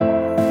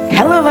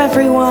Hello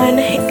everyone,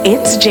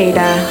 it's Jada,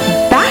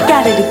 back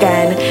at it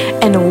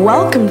again, and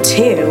welcome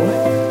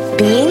to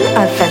Being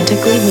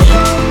Authentically Me.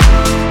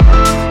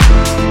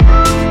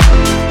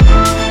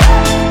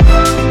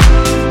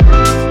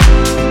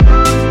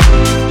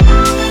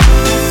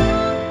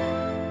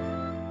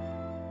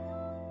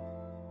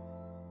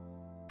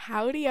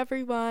 Howdy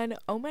everyone,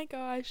 oh my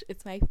gosh,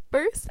 it's my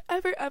first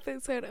ever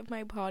episode of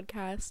my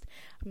podcast.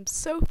 I'm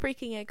so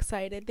freaking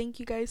excited. Thank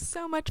you guys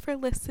so much for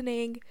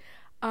listening.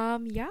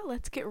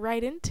 Let's get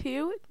right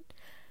into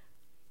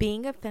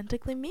Being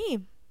Authentically Me.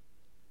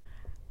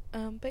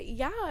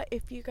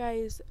 If you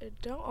guys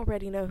don't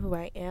already know who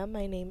I am,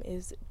 my name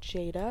is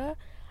Jada.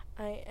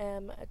 I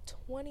am a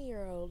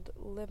 20-year-old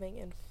living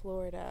in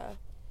Florida.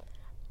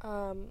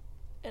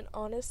 And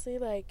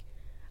honestly,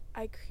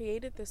 I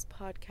created this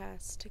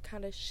podcast to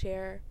kind of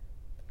share,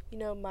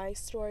 my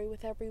story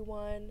with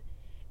everyone,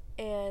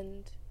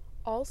 and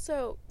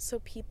also so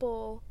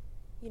people,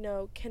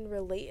 can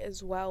relate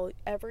as well.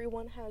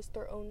 Everyone has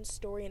their own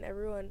story, and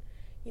everyone,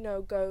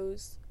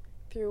 goes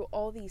through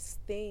all these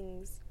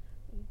things,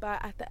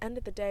 but at the end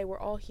of the day, we're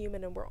all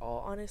human, and we're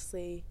all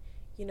honestly,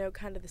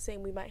 kind of the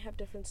same. We might have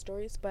different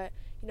stories, but,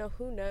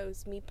 who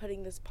knows, me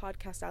putting this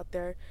podcast out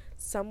there,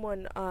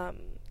 someone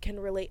can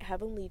relate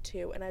heavily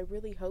to, and I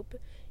really hope,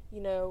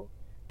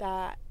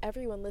 that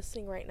everyone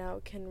listening right now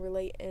can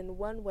relate in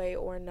one way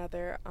or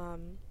another,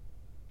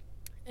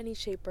 any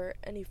shape or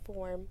any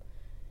form,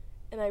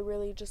 and I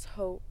really just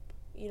hope,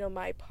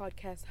 my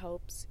podcast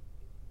helps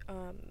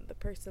the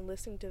person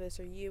listening to this,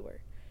 or you,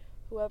 or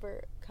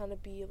whoever, kind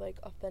of be,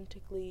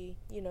 authentically,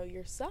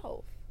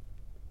 yourself.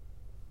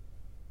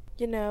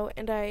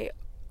 And I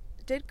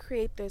did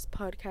create this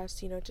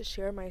podcast, to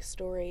share my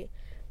story,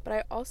 but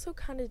I also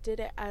kind of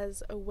did it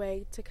as a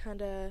way to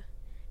kind of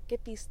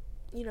get these,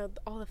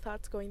 all the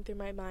thoughts going through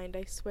my mind.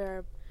 I swear I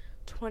have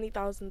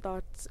 20,000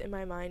 thoughts in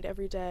my mind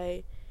every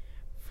day,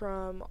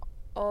 from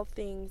all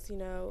things,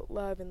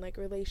 love and,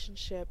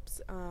 relationships,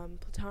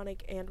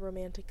 platonic and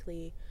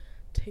romantically,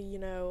 to,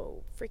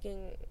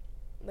 freaking,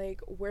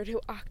 where do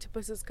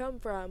octopuses come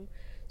from?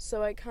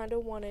 So I kind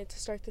of wanted to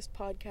start this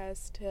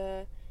podcast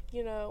to,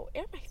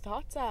 air my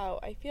thoughts out.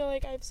 I feel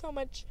like I have so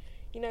much,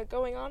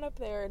 going on up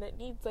there, and it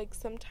needs,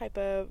 some type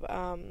of,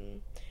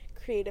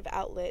 creative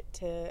outlet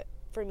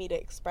for me to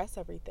express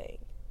everything.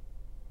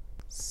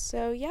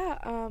 So,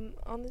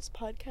 on this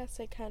podcast,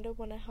 I kind of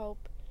want to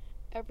help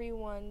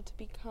everyone to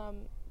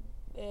become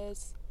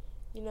this,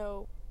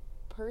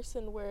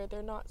 person where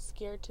they're not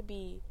scared to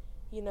be,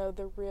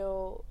 the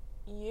real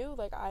you.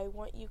 I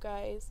want you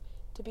guys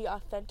to be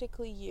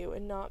authentically you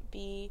and not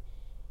be,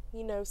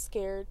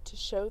 scared to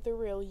show the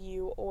real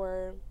you,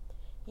 or,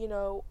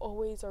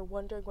 always are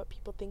wondering what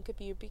people think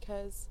of you,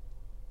 because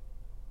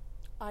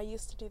I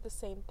used to do the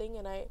same thing,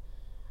 and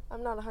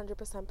I'm not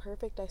 100%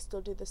 perfect. I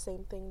still do the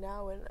same thing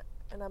now,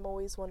 and I'm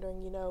always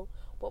wondering,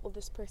 what will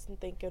this person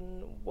think,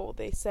 and what will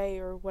they say,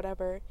 or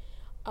whatever,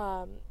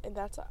 and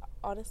that's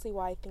honestly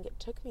why I think it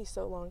took me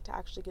so long to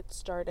actually get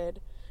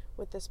started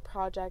with this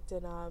project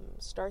and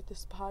start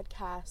this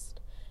podcast,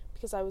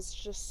 because I was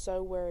just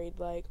so worried,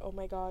 oh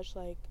my gosh,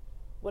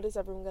 what is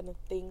everyone gonna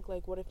think?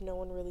 What if no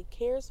one really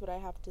cares what I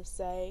have to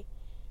say?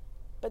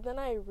 But then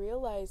I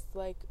realized,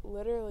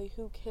 literally,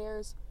 who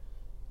cares,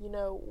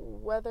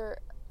 whether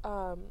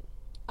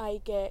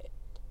I get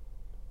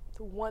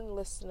one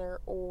listener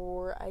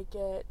or I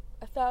get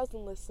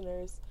 1,000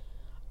 listeners.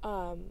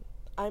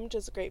 I'm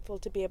just grateful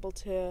to be able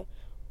to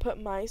put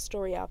my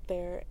story out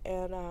there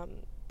and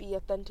be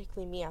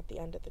authentically me at the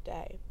end of the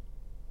day.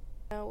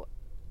 Now,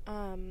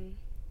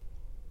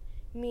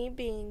 me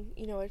being,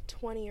 a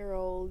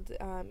 20-year-old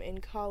in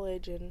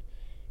college and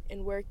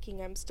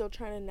working, I'm still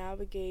trying to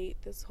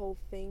navigate this whole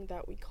thing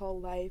that we call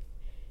life.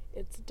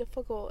 It's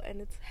difficult and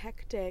it's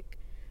hectic,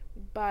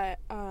 but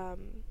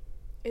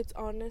it's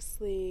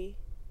honestly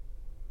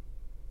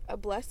a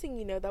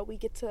blessing, that we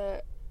get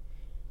to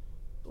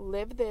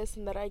live this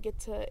and that I get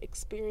to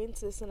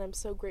experience this, and I'm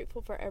so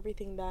grateful for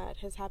everything that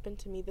has happened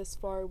to me this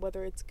far,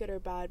 whether it's good or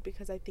bad,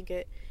 because I think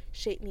it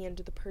shaped me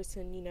into the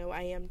person,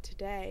 I am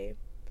today.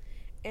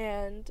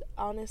 And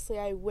honestly,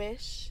 I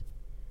wish,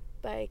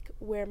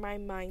 where my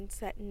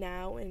mindset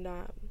now and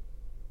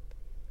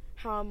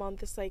how I'm on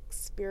this,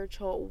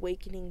 spiritual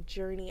awakening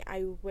journey,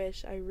 I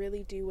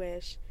really do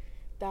wish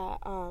that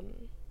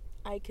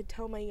I could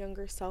tell my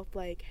younger self,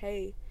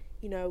 hey,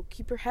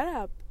 keep your head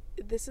up.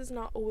 This is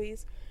not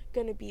always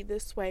going to be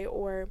this way,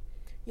 or,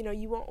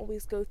 you won't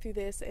always go through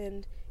this,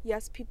 and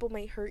yes, people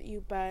might hurt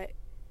you, but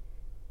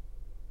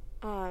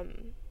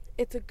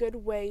it's a good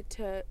way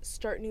to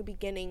start new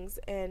beginnings,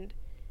 and,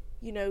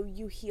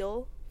 you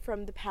heal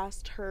from the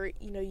past hurt,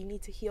 you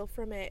need to heal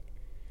from it,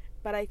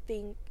 but I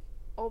think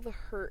all the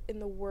hurt in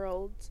the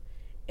world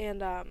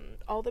and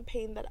all the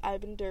pain that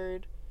I've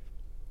endured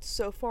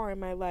so far in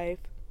my life,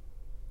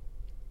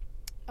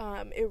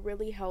 it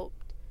really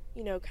helped,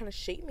 kind of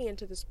shape me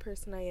into this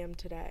person I am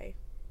today.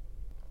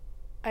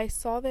 I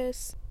saw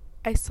this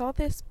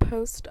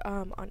post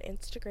on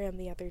Instagram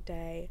the other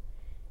day,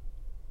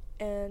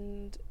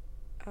 and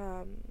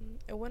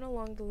it went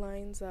along the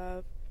lines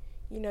of,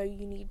 you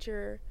need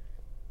your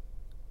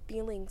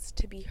feelings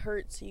to be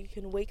hurt so you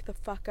can wake the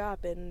fuck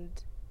up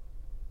and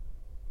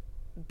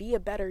be a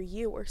better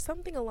you, or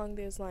something along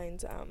those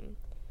lines.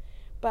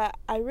 But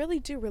I really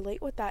do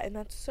relate with that, and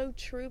that's so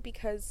true,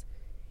 because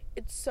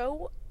it's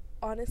so,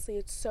 honestly,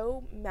 it's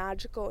so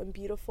magical and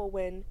beautiful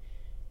when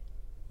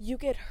you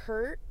get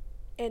hurt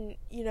and,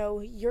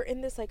 you're in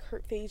this, like,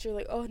 hurt phase. You're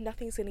like, oh,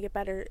 nothing's gonna get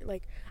better.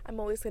 Like, I'm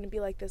always gonna be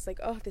like this. Like,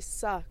 oh, this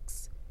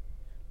sucks.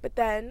 But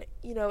then,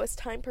 as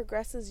time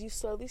progresses, you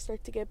slowly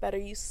start to get better.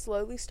 You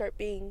slowly start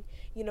being,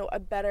 a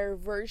better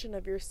version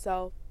of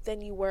yourself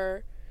than you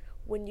were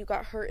when you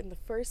got hurt in the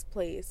first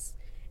place.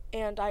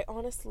 And I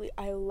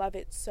love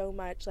it so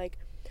much. Like,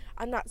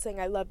 I'm not saying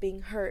I love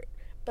being hurt,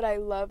 but I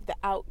love the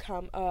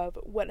outcome of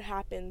what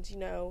happens,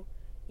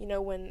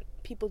 when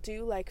people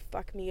do, like,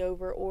 fuck me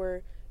over,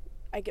 or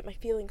I get my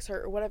feelings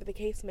hurt, or whatever the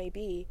case may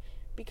be,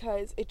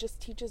 because it just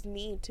teaches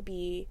me to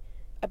be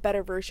a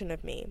better version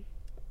of me.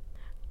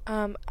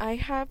 I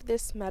have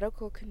this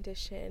medical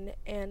condition,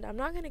 and I'm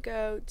not going to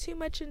go too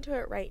much into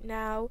it right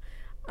now.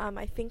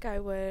 I think I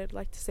would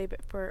like to save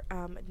it for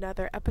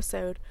another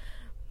episode.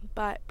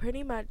 But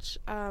pretty much,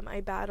 I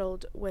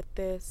battled with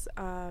this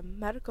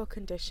medical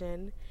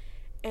condition,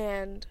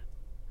 and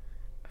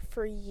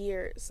for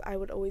years I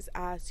would always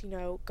ask,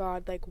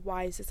 God, like,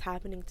 why is this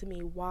happening to me?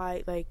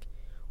 Why? Like,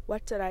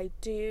 what did I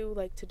do,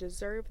 like, to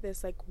deserve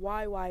this? Like,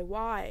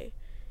 why?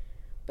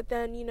 But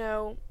then,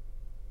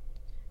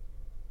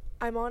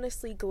 I'm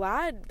honestly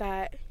glad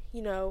that,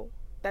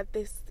 that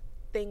this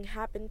thing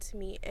happened to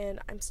me, and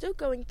I'm still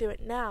going through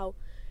it now.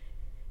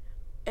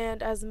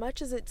 And as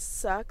much as it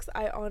sucks,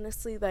 I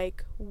honestly,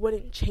 like,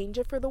 wouldn't change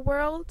it for the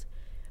world,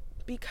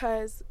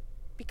 because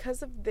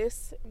of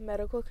this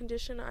medical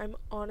condition, I'm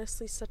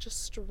honestly such a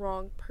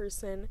strong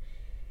person,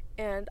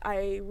 and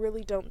I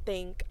really don't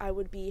think I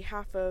would be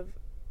half of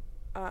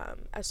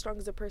as strong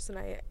as a person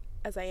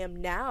as I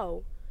am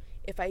now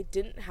if I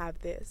didn't have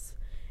this.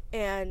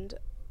 And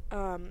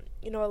a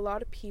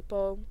lot of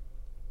people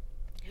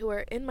who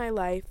are in my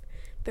life,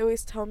 they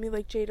always tell me,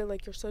 like, Jada,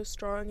 like, you're so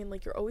strong, and,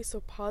 like, you're always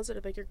so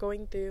positive, like, you're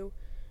going through,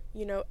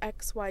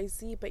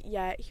 XYZ, but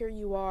yet here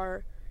you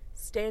are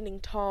standing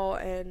tall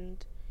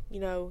and,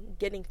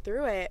 getting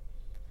through it.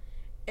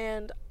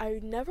 And I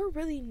never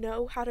really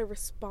know how to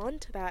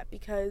respond to that,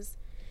 because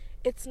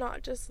it's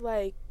not just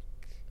like,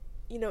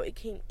 it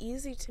came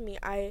easy to me.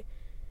 I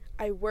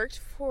worked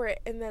for it,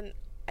 and then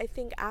I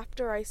think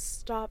after I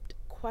stopped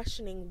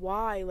questioning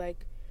why,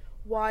 like,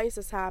 why is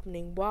this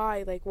happening?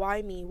 Why? Like,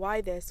 why me?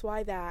 Why this?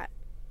 Why that?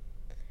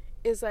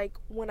 Is, like,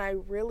 when I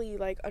really,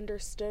 like,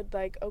 understood,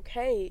 like,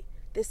 okay,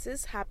 this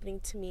is happening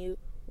to me.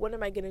 What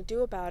am I going to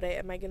do about it?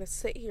 Am I going to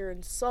sit here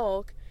and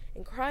sulk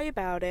and cry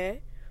about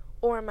it?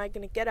 Or am I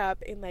going to get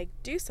up and, like,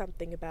 do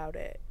something about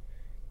it?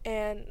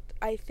 And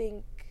I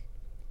think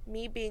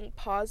me being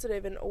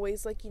positive and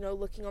always, like,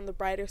 looking on the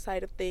brighter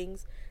side of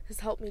things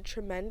has helped me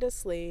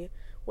tremendously,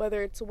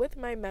 whether it's with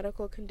my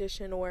medical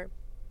condition or,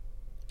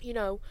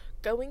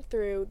 going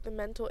through the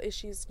mental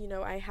issues,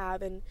 I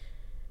have. And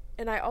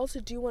I also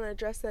do want to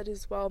address that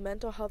as well.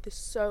 Mental health is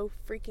so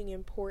freaking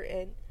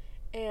important,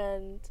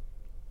 and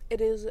it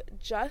is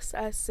just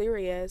as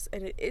serious,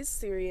 and it is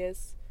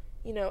serious,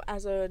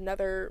 as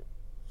another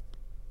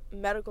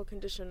medical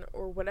condition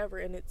or whatever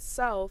in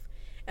itself.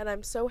 And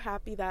I'm so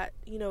happy that,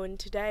 in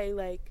today,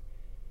 like,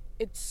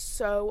 it's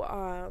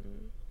so,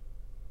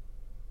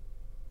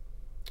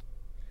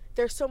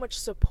 there's so much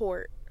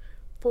support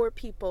for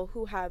people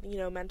who have,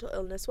 mental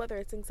illness, whether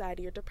it's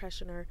anxiety or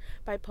depression or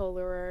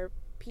bipolar or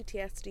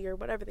PTSD or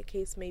whatever the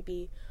case may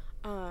be.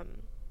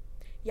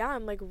 Yeah,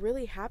 I'm, like,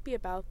 really happy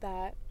about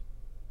that.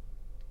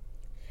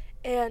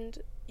 And,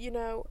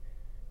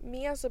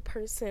 me as a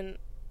person,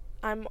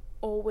 I'm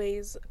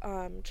always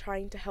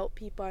trying to help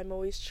people. I'm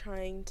always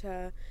trying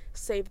to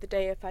save the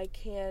day if I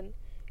can,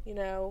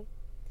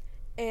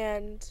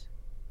 and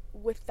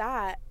with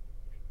that,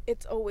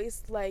 it's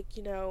always like,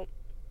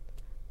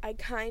 I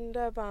kind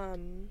of,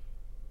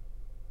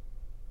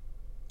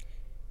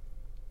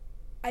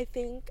 I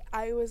think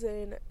I was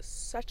in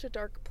such a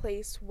dark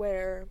place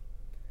where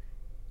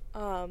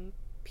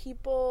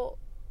people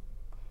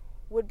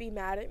would be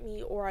mad at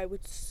me, or I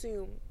would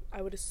assume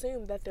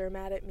that they're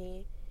mad at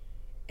me,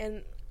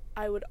 and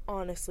I would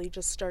honestly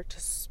just start to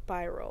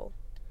spiral.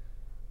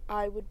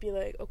 I would be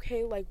like,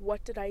 okay, like,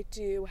 what did I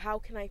do? How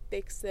can I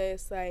fix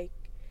this? Like,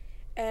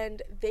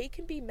 and they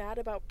can be mad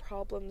about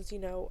problems,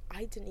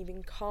 I didn't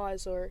even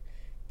cause, or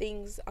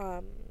things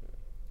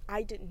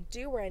I didn't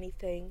do or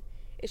anything.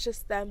 It's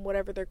just them,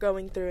 whatever they're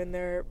going through in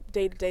their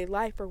day-to-day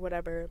life or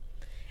whatever.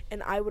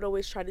 And I would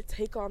always try to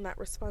take on that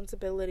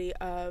responsibility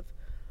of,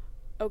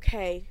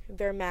 okay,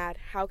 they're mad.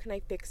 How can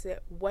I fix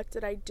it? What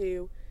did I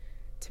do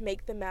to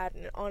make them mad?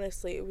 And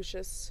honestly, it was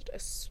just a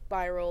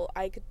spiral.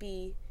 I could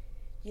be,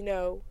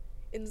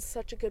 in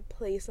such a good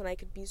place, and I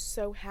could be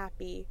so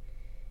happy.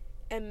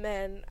 And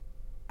then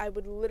I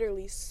would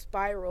literally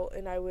spiral,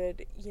 and I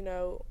would,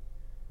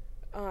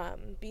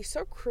 be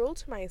so cruel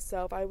to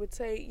myself. I would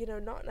say,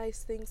 not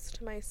nice things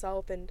to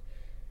myself, and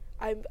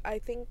I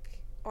think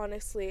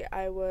honestly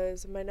I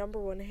was my number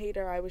one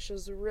hater. I was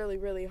just really,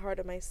 really hard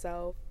on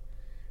myself.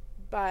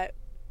 But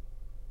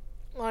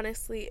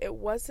honestly, it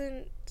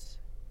wasn't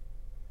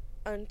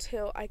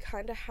until I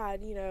kind of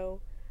had,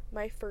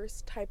 my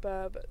first type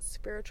of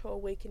spiritual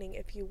awakening,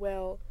 if you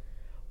will,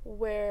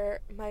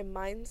 where my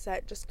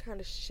mindset just kind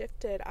of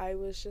shifted. I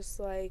was just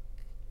like,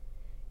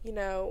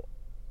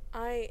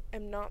 I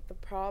am not the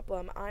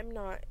problem. I'm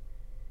not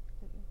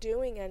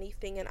doing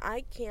anything, and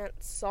I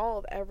can't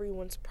solve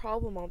everyone's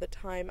problem all the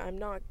time. I'm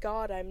not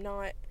God. I'm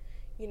not,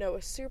 a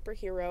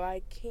superhero.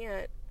 I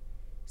can't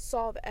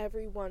solve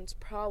everyone's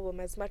problem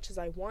as much as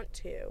I want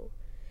to.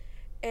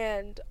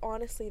 And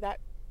honestly,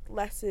 that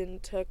lesson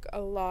took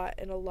a lot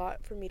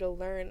for me to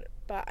learn,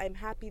 but I'm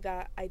happy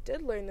that I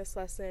did learn this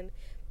lesson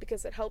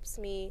because it helps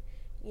me,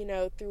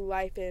 through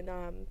life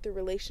and through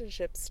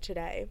relationships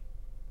today.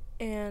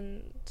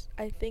 And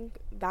I think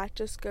that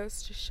just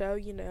goes to show,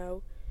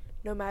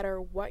 no matter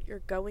what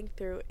you're going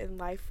through in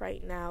life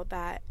right now,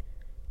 that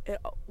it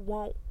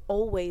won't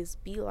always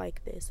be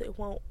like this. It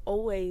won't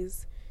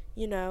always,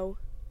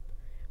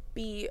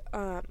 be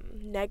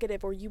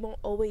negative, or you won't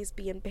always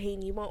be in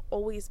pain. You won't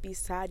always be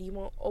sad. You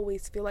won't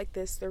always feel like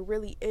this. There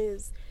really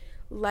is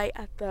light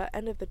at the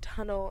end of the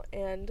tunnel,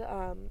 and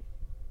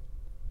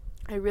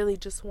I really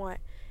just want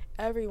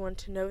everyone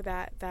to know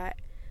that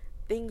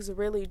things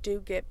really do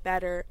get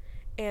better.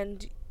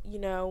 And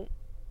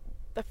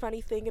the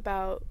funny thing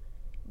about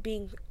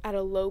being at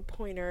a low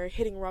point or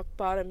hitting rock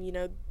bottom,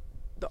 the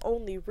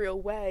only real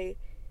way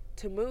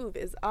to move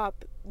is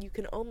up. You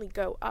can only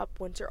go up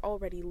once you're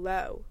already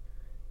low.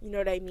 You know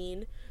what I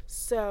mean?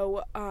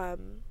 So,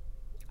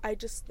 I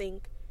just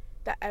think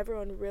that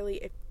everyone really,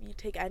 if you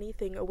take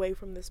anything away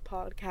from this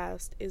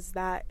podcast, is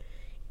that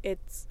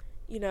it's,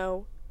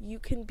 you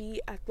can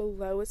be at the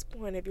lowest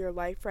point of your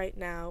life right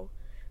now,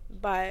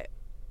 but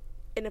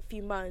in a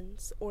few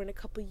months or in a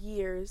couple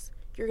years,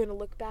 you're going to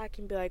look back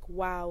and be like,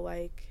 wow,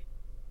 like,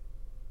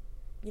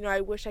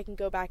 I wish I can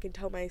go back and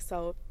tell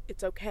myself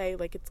it's okay,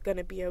 like, it's going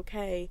to be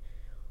okay.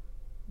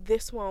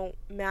 This won't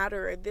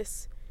matter.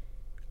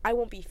 I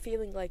won't be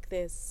feeling like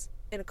this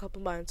in a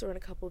couple months or in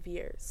a couple of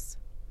years.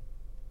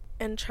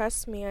 And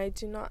trust me, I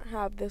do not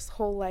have this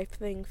whole life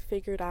thing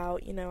figured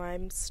out.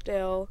 I'm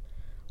still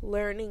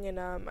learning, and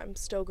I'm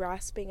still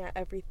grasping at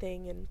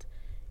everything, and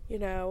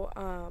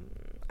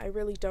I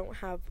really don't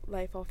have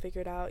life all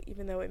figured out,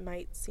 even though it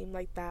might seem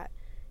like that,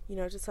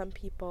 to some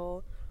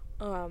people,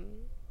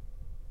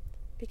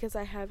 because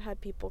I have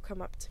had people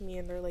come up to me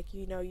and they're like,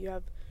 you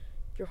have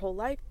your whole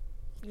life,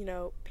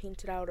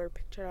 painted out or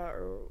pictured out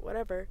or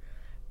whatever.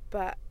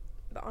 But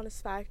the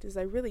honest fact is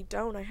I really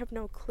don't. I have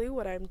no clue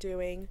what I'm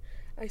doing.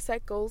 I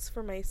set goals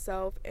for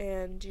myself,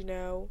 and,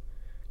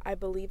 I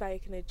believe I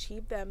can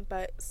achieve them,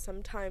 but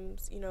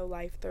sometimes,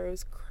 life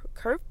throws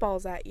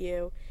curveballs at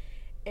you,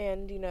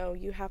 and,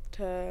 you have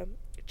to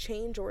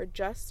change or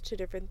adjust to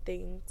different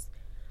things.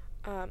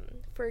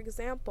 For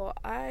example,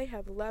 I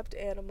have loved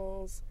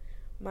animals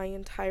my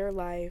entire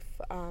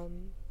life.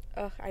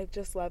 I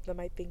just love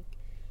them. I think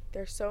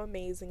they're so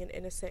amazing and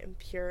innocent and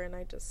pure, and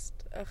I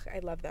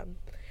love them.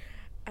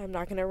 I'm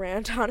not going to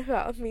rant on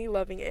about me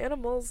loving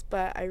animals,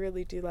 but I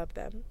really do love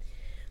them.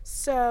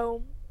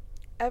 So,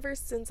 ever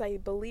since I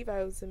believe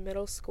I was in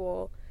middle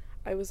school,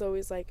 I was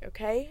always like,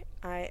 okay,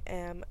 I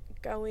am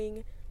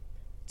going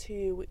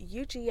to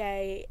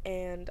UGA,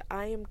 and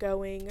I am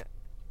going,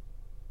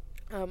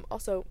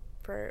 also,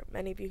 for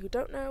many of you who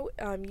don't know,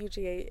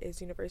 UGA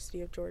is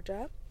University of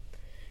Georgia.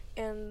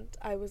 And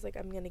I was like,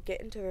 I'm going to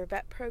get into their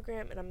vet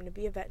program, and I'm going to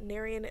be a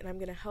veterinarian, and I'm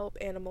going to help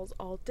animals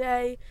all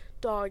day.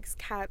 Dogs,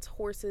 cats,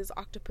 horses,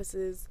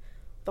 octopuses,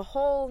 the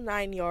whole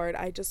 9 yard.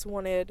 I just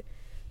wanted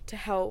to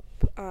help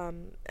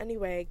any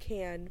way I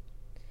can.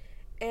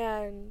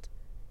 And,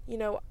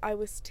 I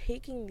was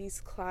taking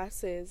these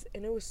classes,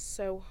 and it was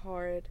so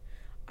hard.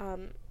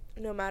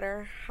 No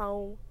matter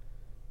how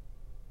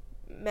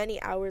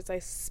many hours I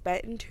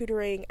spent in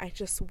tutoring, I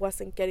just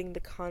wasn't getting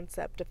the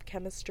concept of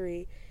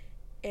chemistry.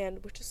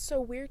 And which is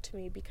so weird to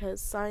me because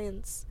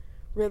science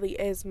really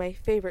is my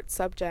favorite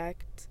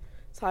subject.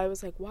 So I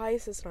was like, why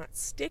is this not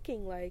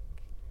sticking? Like,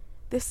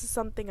 this is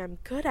something I'm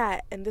good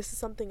at, and this is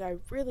something I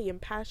really am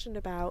passionate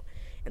about,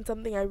 and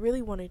something I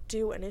really want to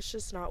do, and it's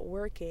just not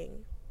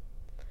working.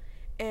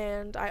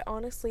 And I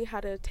honestly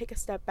had to take a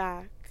step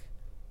back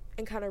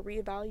and kind of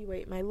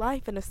reevaluate my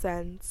life in a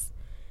sense.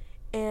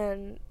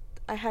 And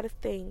I had to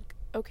think,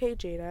 okay,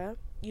 Jada,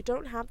 you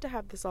don't have to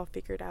have this all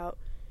figured out.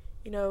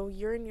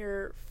 You're in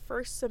your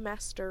first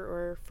semester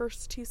or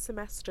first 2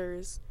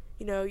 semesters.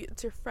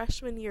 It's your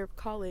freshman year of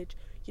college.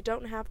 You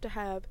don't have to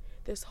have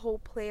this whole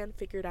plan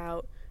figured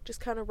out. Just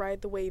kind of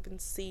ride the wave and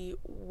see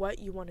what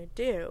you want to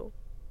do.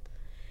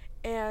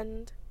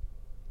 And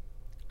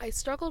I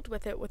struggled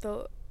with it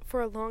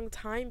for a long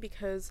time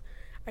because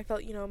I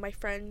felt, my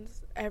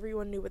friends,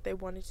 everyone knew what they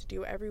wanted to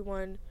do.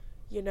 Everyone,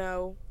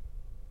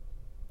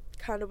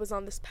 kind of was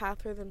on this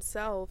path for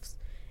themselves.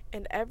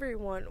 and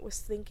everyone was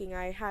thinking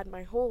I had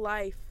my whole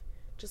life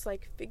just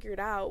like figured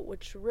out,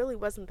 which really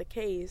wasn't the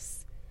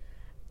case.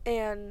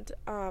 And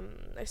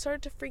I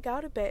started to freak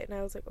out a bit, and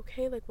I was like,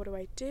 okay, like, what do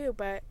I do?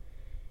 But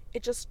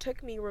it just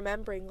took me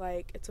remembering,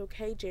 like, it's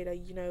okay, Jada,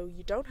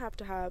 you don't have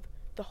to have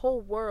the whole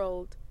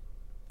world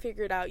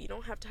figured out. You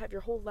don't have to have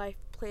your whole life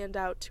planned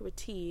out to a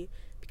T,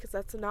 because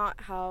that's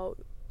not how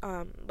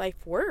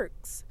life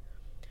works.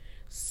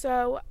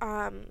 So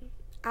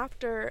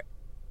after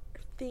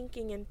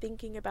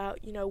thinking about,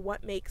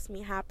 what makes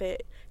me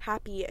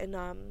happy,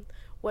 and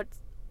what's,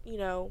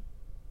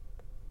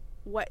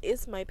 what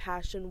is my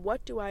passion,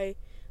 what do I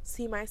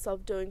see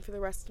myself doing for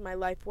the rest of my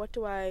life, what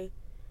do I,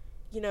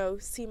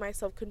 see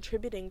myself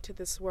contributing to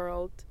this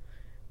world.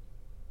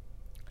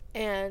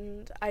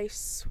 And I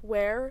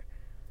swear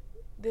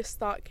this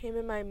thought came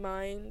in my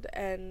mind,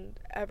 and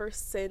ever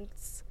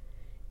since,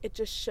 it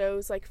just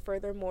shows, like,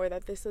 furthermore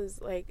that this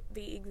is, like,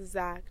 the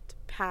exact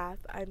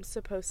path I'm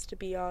supposed to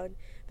be on.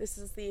 This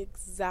is the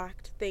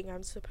exact thing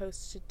I'm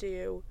supposed to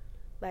do.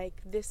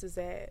 Like, this is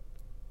it.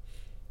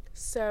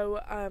 So,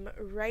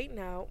 right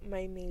now,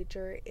 my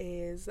major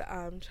is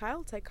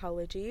child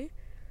psychology.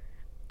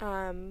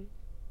 I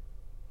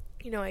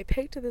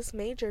picked this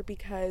major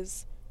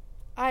because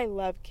I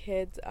love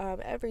kids.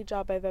 Every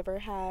job I've ever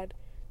had,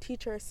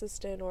 teacher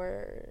assistant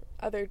or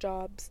other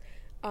jobs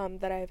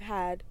that I've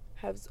had,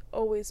 has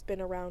always been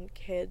around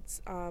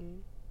kids.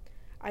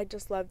 I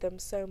just love them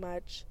so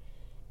much.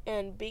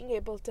 And being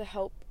able to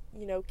help,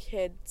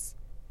 kids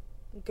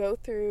go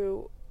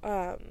through,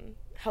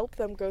 help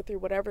them go through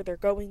whatever they're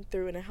going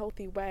through in a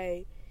healthy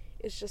way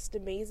is just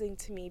amazing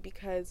to me,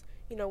 because,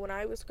 when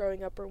I was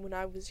growing up or when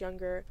I was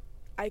younger,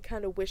 I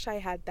kind of wish I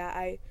had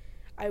that.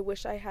 I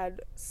wish I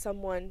had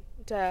someone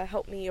to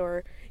help me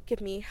or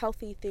give me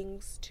healthy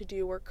things to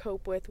do or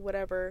cope with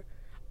whatever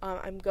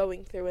I'm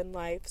going through in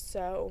life.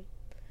 So,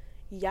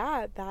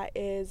 yeah, that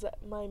is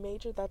my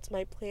major. That's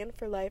my plan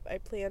for life. I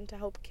plan to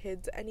help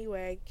kids any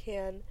way I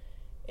can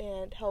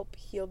and help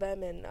heal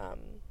them and,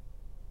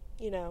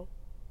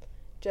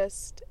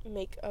 just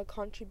make a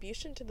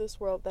contribution to this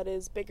world that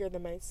is bigger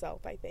than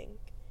myself, I think.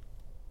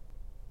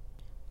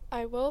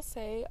 I will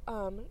say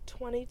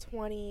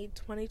 2020,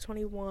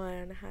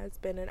 2021 has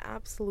been an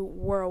absolute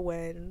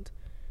whirlwind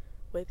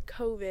with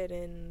COVID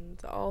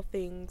and all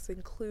things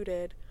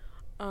included.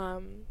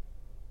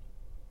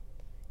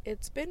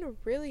 It's been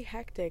really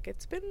hectic.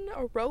 It's been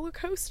a roller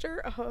coaster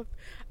of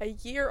a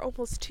year,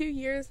 almost 2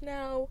 years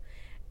now,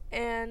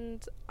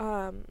 and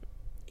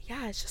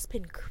it's just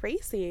been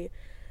crazy.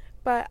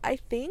 But I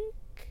think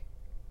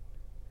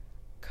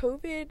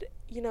COVID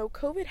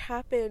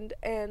happened,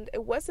 and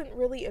it wasn't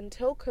really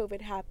until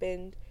COVID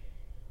happened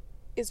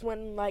is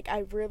when, like, I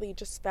really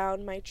just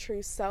found my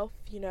true self.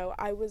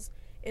 I was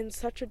in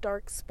such a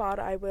dark spot.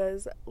 I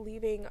was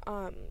leaving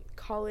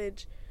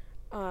college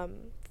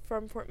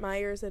from Fort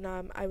Myers, and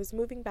I was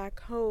moving back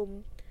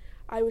home.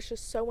 I was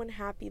just so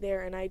unhappy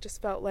there, and I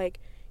just felt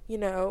like,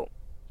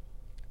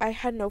 I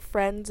had no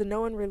friends, and no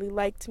one really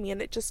liked me,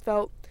 and it just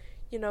felt,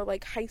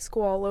 like high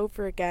school all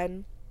over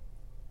again.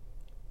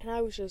 And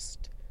I was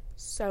just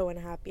so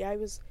unhappy. I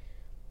was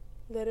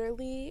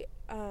literally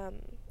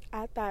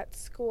at that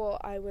school.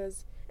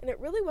 And it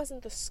really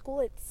wasn't the school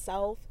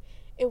itself,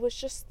 it was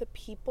just the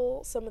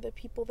people, some of the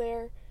people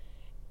there.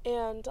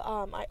 And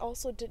I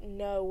also didn't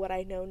know what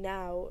I know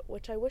now,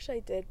 which I wish I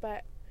did,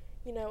 but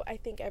I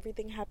think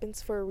everything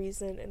happens for a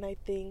reason, and I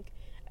think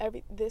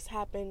this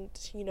happened,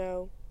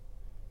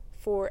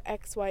 for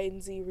X, Y,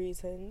 and Z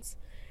reasons.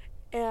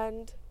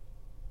 And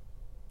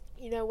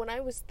when I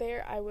was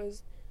there, I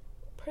was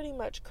pretty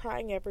much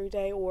crying every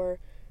day or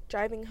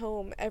driving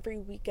home every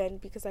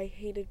weekend because I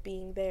hated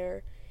being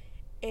there.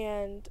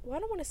 And, I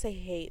don't want to say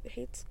hate.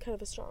 Hate's kind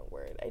of a strong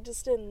word. I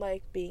just didn't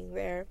like being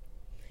there.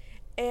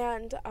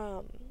 And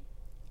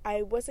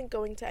I wasn't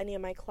going to any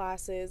of my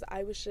classes.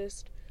 I was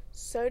just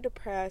so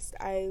depressed.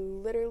 I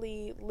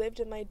literally lived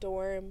in my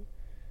dorm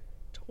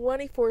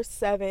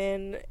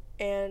 24/7,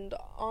 and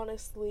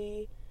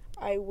honestly,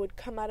 I would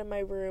come out of my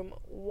room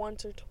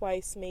once or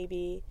twice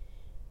maybe,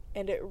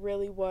 and it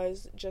really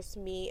was just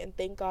me. And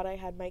thank God I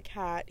had my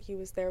cat. He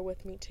was there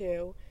with me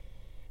too.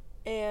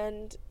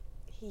 And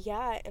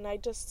and I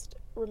just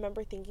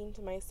remember thinking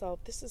to myself,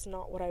 this is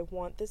not what I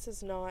want. This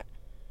is not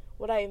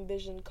what I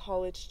envisioned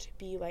college to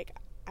be like.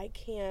 I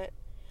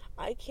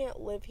can't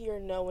live here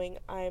knowing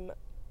I'm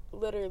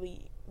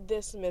literally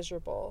this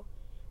miserable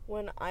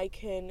when I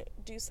can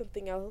do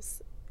something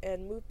else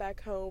and move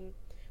back home,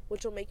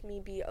 which will make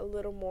me be a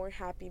little more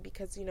happy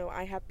because,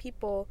 I have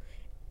people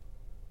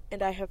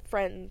and I have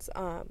friends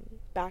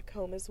back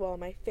home as well.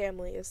 My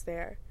family is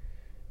there.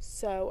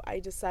 So I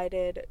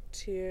decided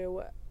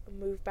to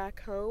move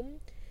back home,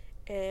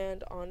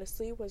 and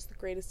honestly was the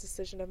greatest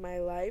decision of my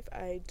life.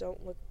 I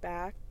don't look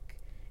back,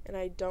 and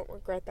I don't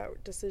regret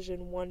that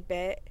decision one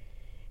bit,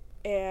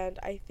 and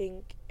I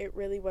think it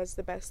really was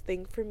the best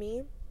thing for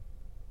me.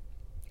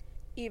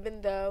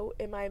 Even though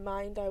in my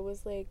mind I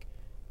was like,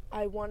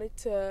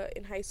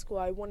 in high school,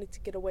 I wanted to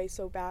get away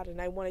so bad,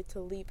 and I wanted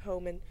to leave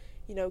home and,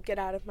 get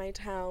out of my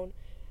town.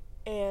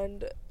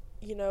 And,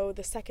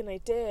 the second I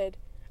did,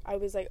 I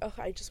was like, oh,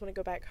 I just want to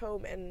go back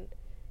home. And,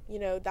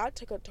 that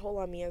took a toll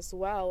on me as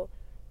well.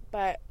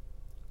 But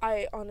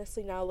I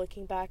honestly, now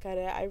looking back at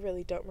it, I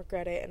really don't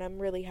regret it. And I'm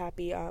really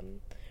happy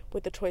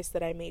with the choice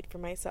that I made for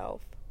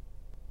myself.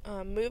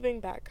 Moving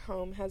back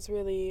home has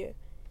really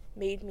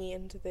made me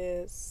into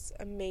this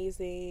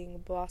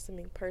amazing,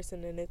 blossoming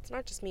person. And it's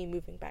not just me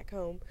moving back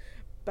home,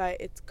 but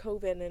it's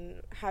COVID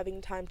and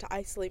having time to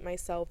isolate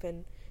myself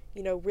and,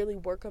 really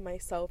work on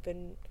myself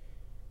and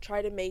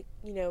try to make,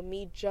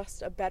 me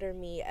just a better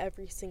me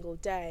every single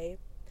day.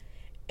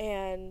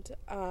 And,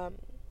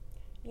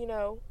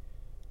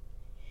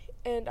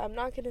 and I'm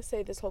not going to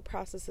say this whole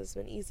process has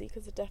been easy,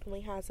 because it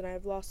definitely hasn't.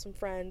 I've lost some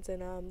friends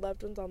and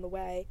loved ones on the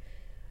way.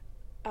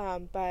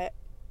 But,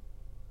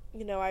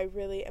 I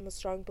really am a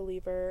strong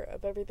believer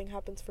of everything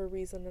happens for a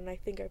reason, and I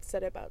think I've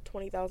said it about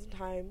 20,000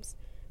 times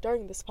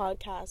during this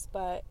podcast,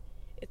 but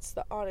it's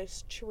the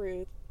honest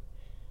truth.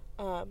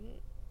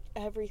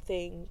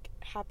 Everything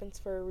happens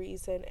for a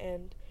reason,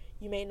 and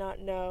you may not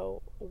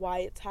know why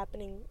it's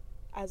happening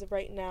as of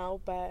right now,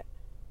 but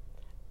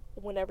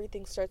when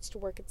everything starts to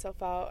work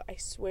itself out, I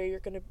swear you're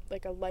gonna,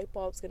 like, a light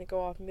bulb's gonna go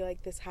off and be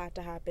like, this had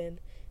to happen.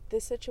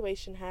 This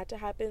situation had to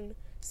happen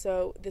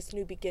so this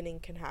new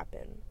beginning can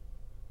happen.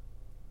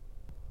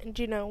 And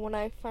when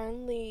I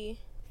finally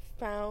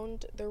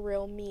found the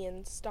real me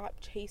and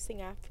stopped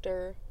chasing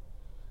after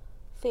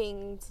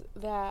things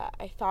that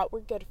I thought were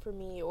good for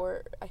me,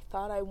 or I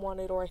thought I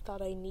wanted, or I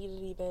thought I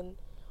needed even,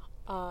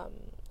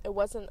 it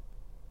wasn't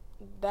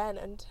then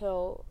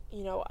until,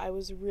 I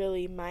was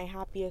really my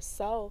happiest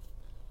self.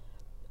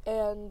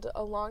 And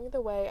along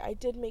the way, I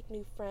did make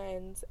new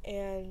friends,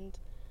 and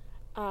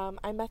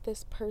I met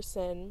this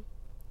person,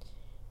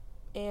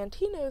 and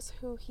he knows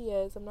who he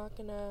is. I'm not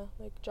gonna,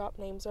 drop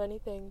names or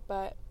anything,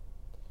 but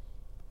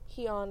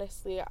he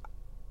honestly,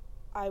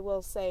 I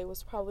will say,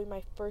 was probably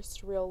my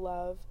first real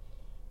love.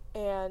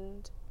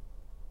 And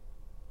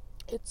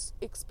it's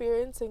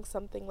experiencing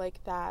something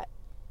like that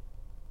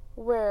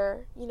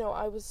where,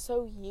 I was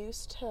so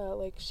used to,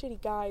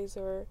 shitty guys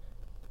or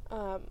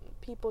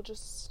people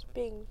just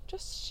being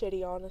just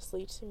shitty,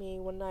 honestly, to me,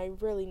 when I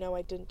really know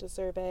I didn't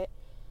deserve it.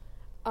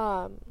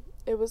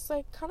 It was,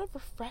 kind of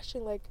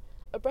refreshing,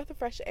 a breath of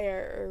fresh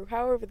air, or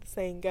however the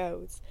saying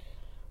goes.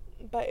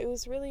 But it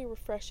was really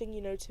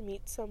refreshing, to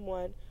meet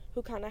someone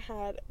who kind of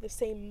had the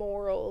same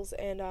morals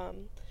and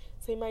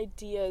same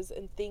ideas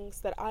and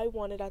things that I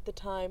wanted at the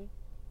time.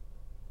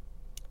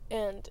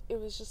 And it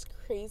was just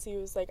crazy.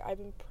 It was I've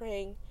been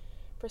praying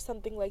for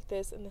something like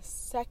this, and the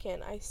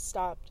second I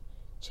stopped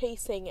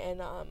chasing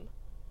and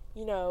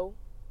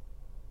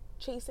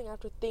chasing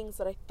after things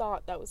that I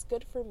thought that was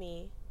good for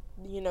me,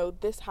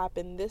 this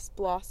happened, this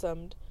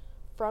blossomed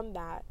from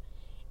that.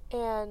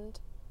 And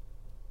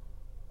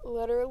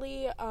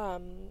literally,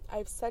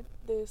 I've said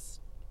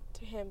this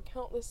to him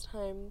countless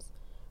times,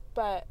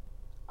 but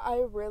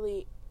I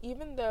really,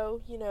 even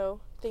though,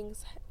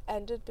 things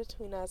ended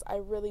between us, I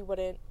really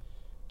wouldn't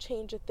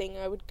change a thing.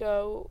 I would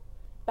go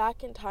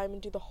back in time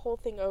and do the whole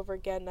thing over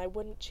again, and I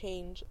wouldn't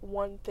change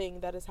one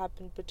thing that has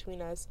happened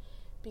between us,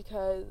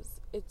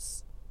 because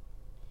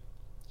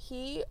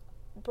he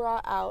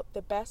brought out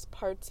the best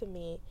parts of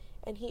me,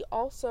 and he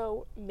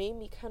also made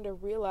me kind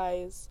of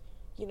realize,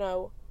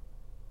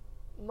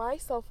 my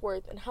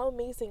self-worth and how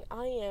amazing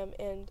I am.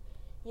 And,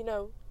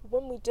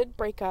 when we did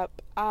break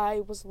up, I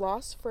was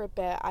lost for a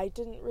bit. I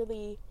didn't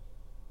really,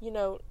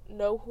 know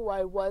who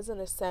I was in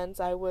a sense.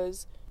 I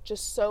was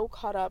just so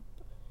caught up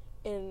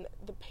in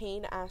the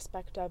pain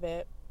aspect of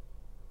it,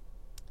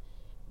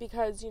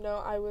 because,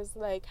 I was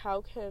like,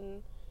 how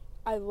can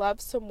I love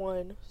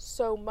someone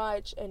so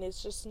much and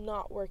it's just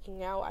not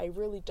working out? I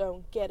really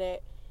don't get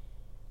it.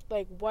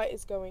 What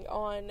is going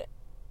on?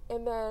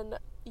 And then,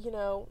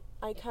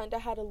 I kind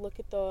of had to look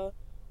at the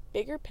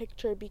bigger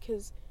picture,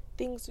 because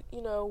things,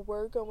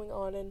 were going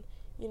on, and,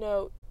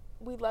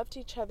 we loved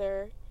each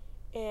other,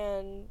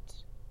 and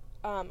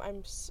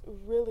I'm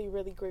really,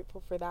 really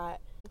grateful for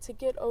that. To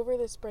get over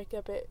this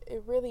breakup, it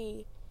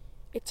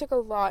took a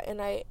lot,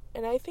 and I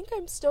think I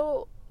am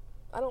still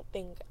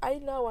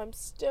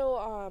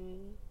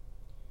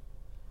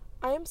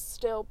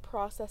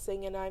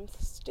processing, and I'm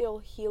still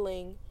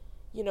healing,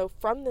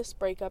 from this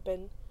breakup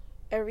and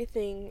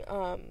everything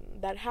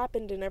that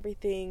happened, and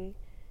everything,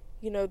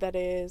 that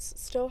is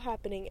still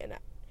happening,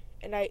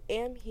 and I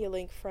am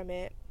healing from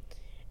it.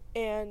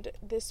 And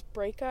this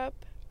breakup,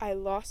 I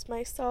lost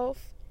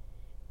myself,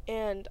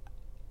 and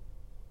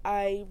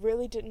I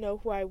really didn't know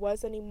who I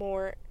was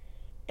anymore.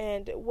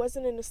 And it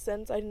wasn't in a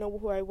sense I didn't know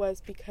who I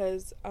was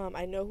because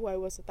I know who I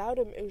was without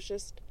him. It was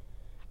just,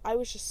 I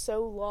was just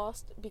so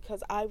lost,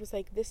 because I was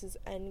like, this is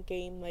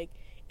endgame.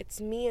 It's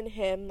me and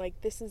him.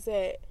 This is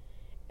it.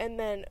 And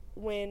then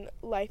when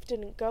life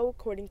didn't go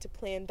according to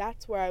plan,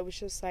 that's where I was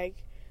just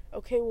like,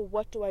 okay, well,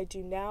 what do I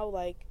do now?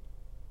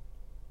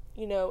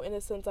 In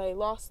a sense, I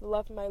lost the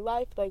love of my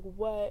life.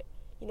 What?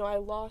 I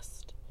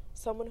lost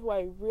someone who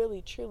I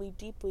really, truly,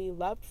 deeply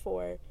loved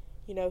for.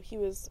 He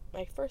was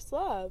my first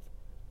love.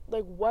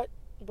 What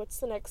what's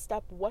the next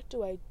step? What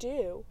do I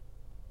do?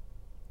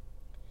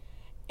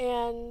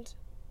 And,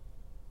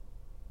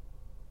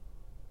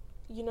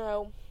 you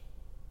know,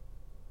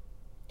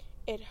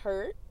 it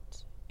hurt.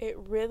 It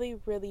really,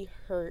 really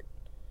hurt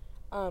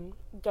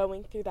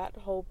going through that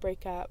whole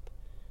breakup.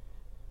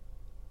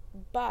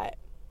 But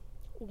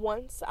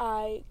once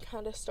I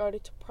kind of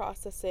started to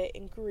process it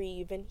and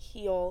grieve and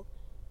heal,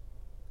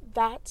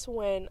 that's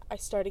when I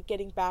started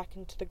getting back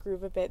into the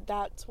groove of it.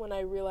 That's when I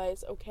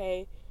realized,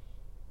 okay,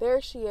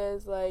 there she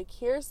is. Like,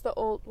 here's the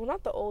old, well,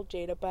 not the old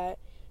Jada, but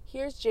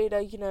here's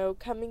Jada,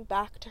 coming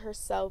back to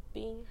herself,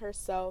 being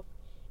herself.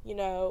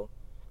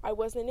 I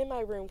wasn't in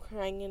my room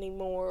crying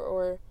anymore,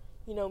 or,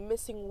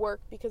 missing work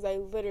because I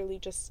literally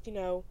just,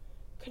 I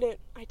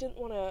didn't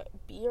want to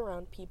be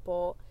around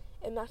people.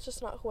 And that's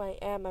just not who I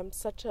am. I'm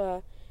such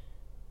a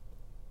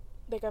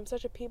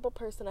people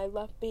person. I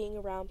love being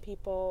around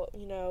people.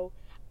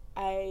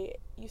 I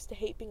used to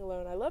hate being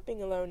alone. I love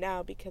being alone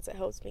now because it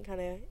helps me kind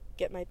of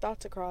get my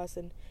thoughts across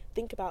and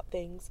think about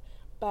things.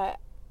 But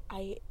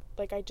I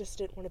just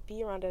didn't want to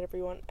be around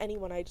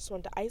anyone. I just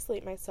wanted to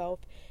isolate myself.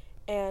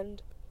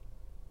 And,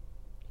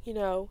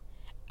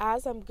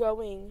 as I'm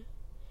going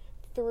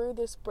through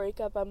this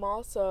breakup, I'm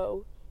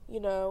also,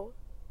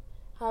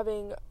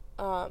 having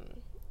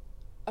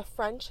a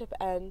friendship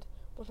end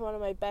with one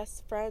of my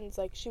best friends.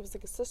 Like, she was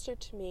like a sister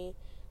to me.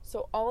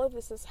 So all of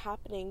this is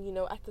happening,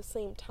 at the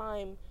same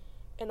time.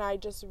 And I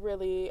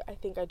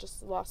think I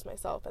just lost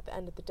myself at the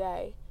end of the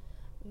day.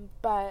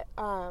 But,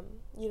 I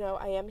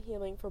am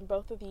healing from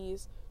both of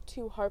these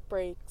two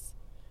heartbreaks.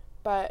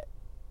 But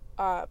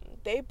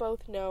they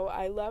both know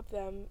I love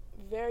them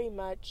very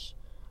much.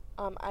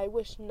 I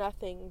wish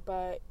nothing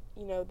but,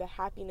 the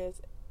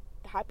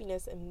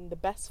happiness and the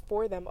best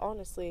for them,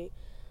 honestly.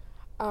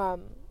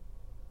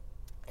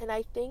 And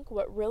I think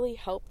what really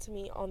helped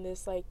me on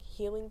this,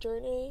 healing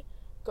journey,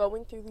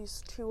 going through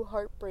these two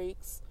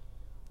heartbreaks,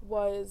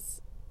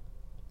 was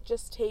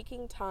just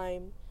taking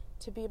time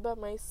to be by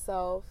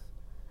myself.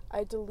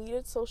 I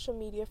deleted social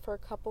media for a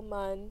couple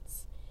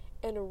months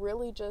and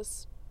really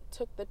just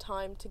took the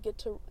time to get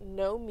to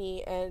know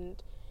me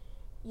and,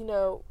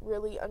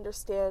 really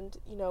understand,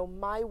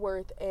 my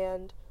worth.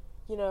 And,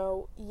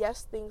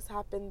 yes, things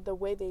happened the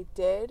way they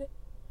did,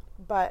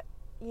 but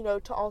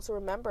to also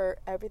remember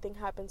everything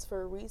happens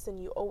for a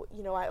reason.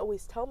 I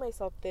always tell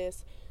myself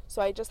this,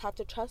 so I just have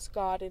to trust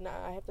God, and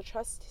I have to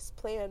trust His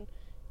plan,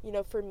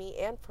 for me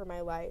and for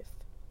my life.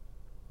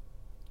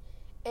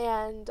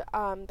 And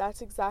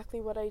that's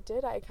exactly what I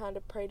did. I kind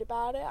of prayed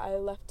about it. I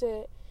left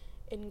it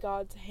in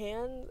God's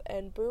hands,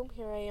 and boom,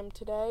 here I am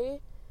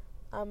today.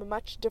 I'm a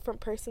much different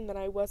person than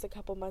I was a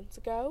couple months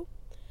ago.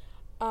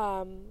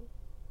 I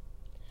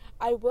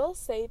will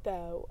say,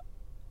 though,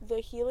 the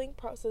healing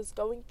process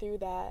going through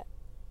that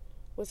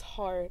was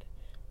hard,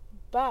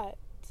 but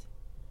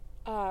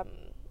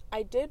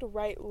I did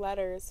write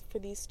letters for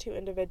these two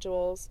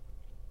individuals,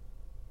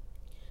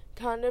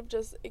 kind of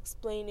just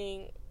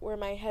explaining where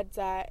my head's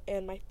at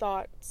and my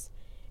thoughts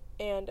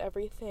and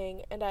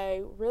everything. And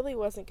I really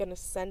wasn't going to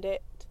send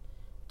it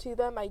to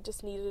them. I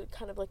just needed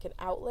kind of like an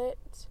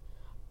outlet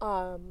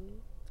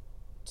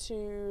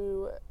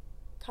to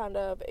kind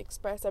of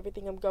express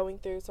everything I'm going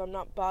through, so I'm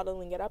not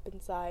bottling it up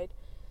inside.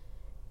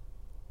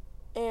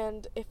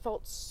 And it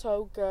felt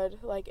so good.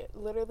 Like, it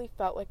literally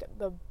felt like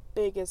the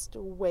biggest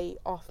weight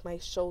off my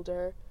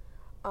shoulder,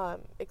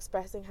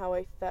 expressing how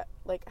I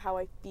how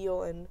I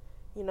feel, and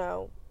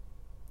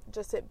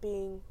just it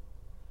being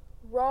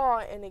raw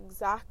and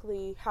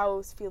exactly how I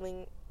was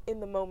feeling in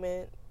the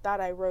moment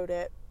that I wrote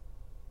it.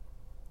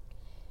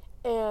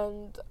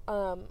 And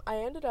I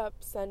ended up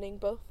sending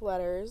both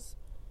letters.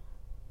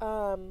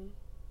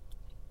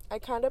 I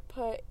kind of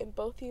put in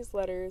both these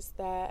letters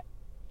that,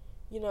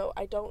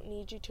 I don't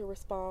need you to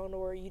respond,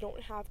 or you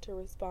don't have to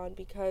respond,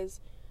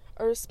 because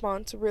a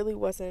response really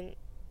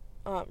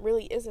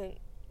isn't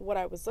what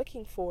I was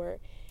looking for.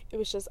 It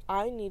was just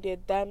I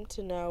needed them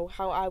to know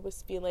how I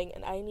was feeling,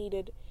 and I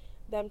needed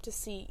them to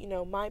see,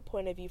 my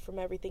point of view from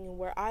everything and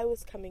where I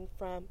was coming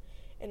from.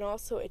 And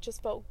also, it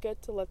just felt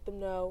good to let them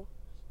know,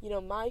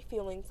 my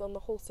feelings on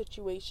the whole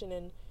situation,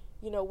 and,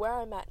 where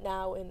I'm at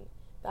now, and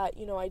that,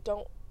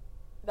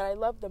 that I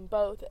love them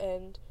both,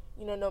 and,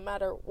 no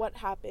matter what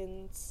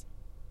happens,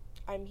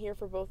 I'm here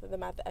for both of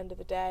them at the end of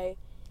the day,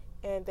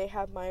 and they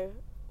have my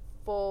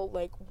full,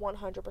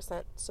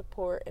 100%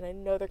 support, and I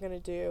know they're going to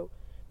do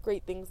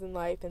great things in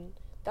life. And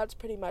that's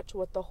pretty much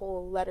what the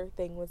whole letter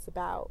thing was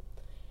about.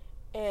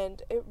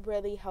 And it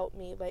really helped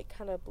me,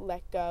 kind of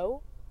let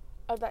go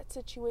of that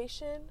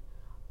situation.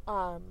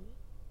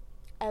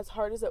 As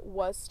hard as it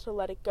was to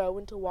let it go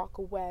and to walk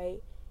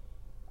away,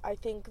 I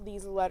think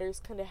these letters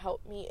kind of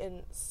helped me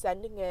in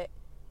sending it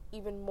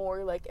even more,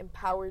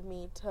 empowered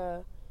me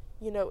to,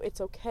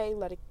 it's okay,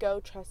 let it go,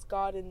 trust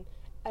God, and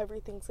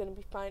everything's going to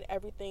be fine.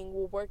 Everything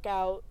will work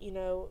out,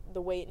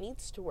 the way it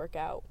needs to work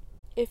out.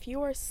 If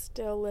you are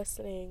still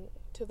listening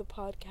to the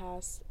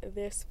podcast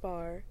this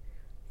far,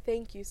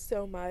 thank you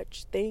so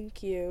much.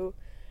 Thank you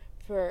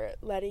for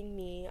letting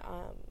me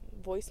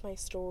voice my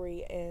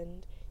story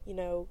and,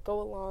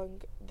 go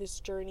along this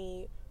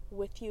journey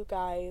with you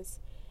guys.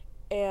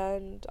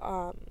 And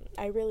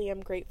I really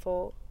am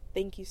grateful.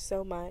 Thank you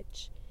so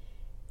much.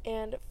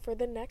 And for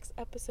the next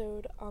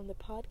episode on the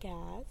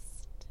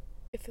podcast,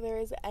 if there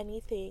is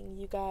anything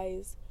you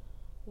guys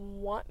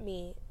want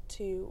me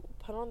to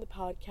put on the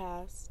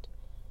podcast,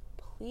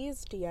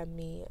 please DM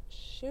me,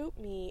 shoot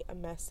me a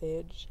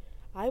message.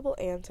 I will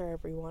answer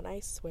everyone, I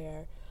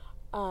swear.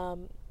 But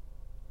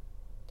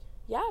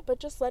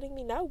just letting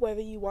me know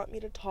whether you want me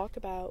to talk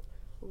about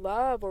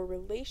love or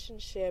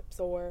relationships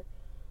or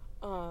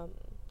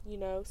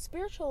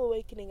spiritual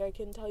awakening. I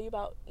can tell you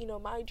about,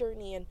 my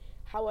journey and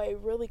how I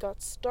really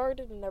got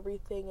started and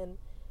everything, and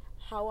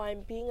how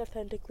I'm being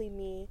authentically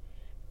me.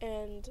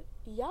 And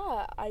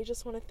I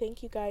just want to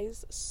thank you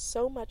guys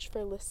so much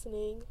for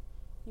listening.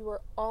 You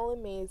are all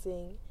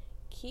amazing.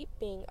 Keep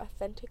being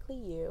authentically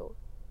you.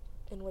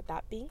 And with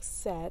that being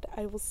said,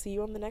 I will see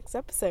you on the next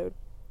episode.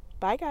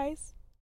 Bye, guys.